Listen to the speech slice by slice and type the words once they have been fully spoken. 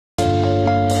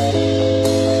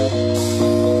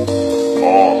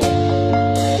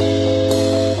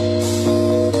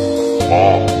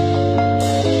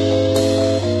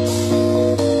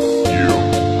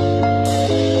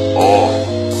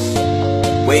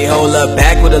Wait, hold up,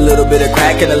 back with a little bit of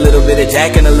crack and a little bit of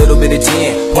jack and a little bit of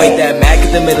gin. Point that Mac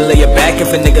in the middle of your back if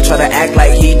a nigga try to act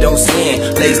like he don't sin.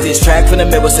 Place this track from the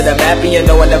middle to the map, and you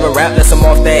know I never rap unless I'm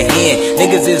off that hand.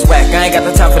 Niggas is whack, I ain't got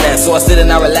the time for that, so I sit and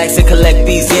I relax and collect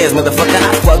these ends. Motherfucker, I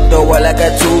fuck the world like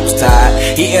a tube's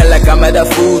tied, eating like I'm at a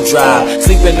food drive,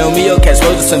 sleeping on me, catch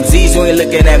rolls with some Z's. You ain't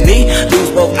looking at me,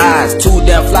 lose both eyes. Too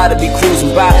damn fly to be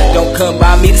cruising by. Don't come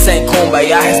by me, this ain't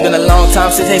kumbaya. It's been a long time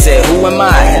since they said, who am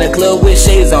I? In a club with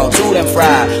shades on, too damn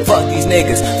fried. Fuck these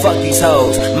niggas, fuck these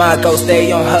hoes. My go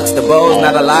stay on Huxtables,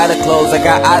 not a lot of clothes. I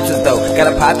got options though,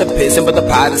 got a pot to piss in, but the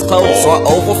pot is closed. So I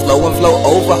overflow and flow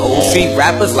over whole street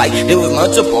rappers like it was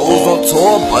Lunchables on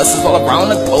tour buses all around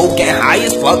the globe, getting high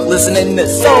as fuck, listening to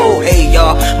soul. Hey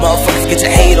y'all, motherfuckers, get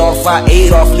your hate off. I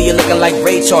ate off, Leah looking like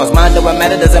Ray Charles. Mind over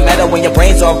matter, doesn't matter when your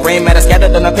brain's off. Brain matter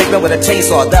scattered on a pavement with a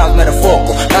chainsaw. That was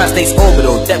metaphorical, mind stays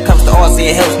orbital. Depth comes to all,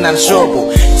 seeing health's not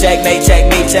assurable. Checkmate,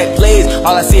 checkmate, check please.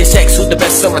 All I see is checks, who's the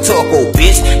best, so rhetorical.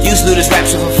 Bitch, used to do this rap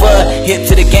shit for fun. Hip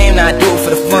to the game, now I do it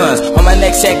for the funds. On my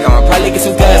next check, I'ma probably get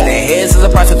some guns. Their heads is a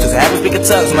prostitute, having speaking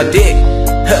tongues on my dick.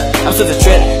 I'm such a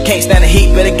trip, can't stand the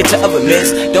heat, better get your other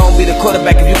mitts. Don't be the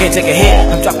quarterback if you can't take a hit.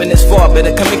 I'm dropping this far,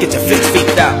 better come and get your fix feet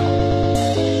out.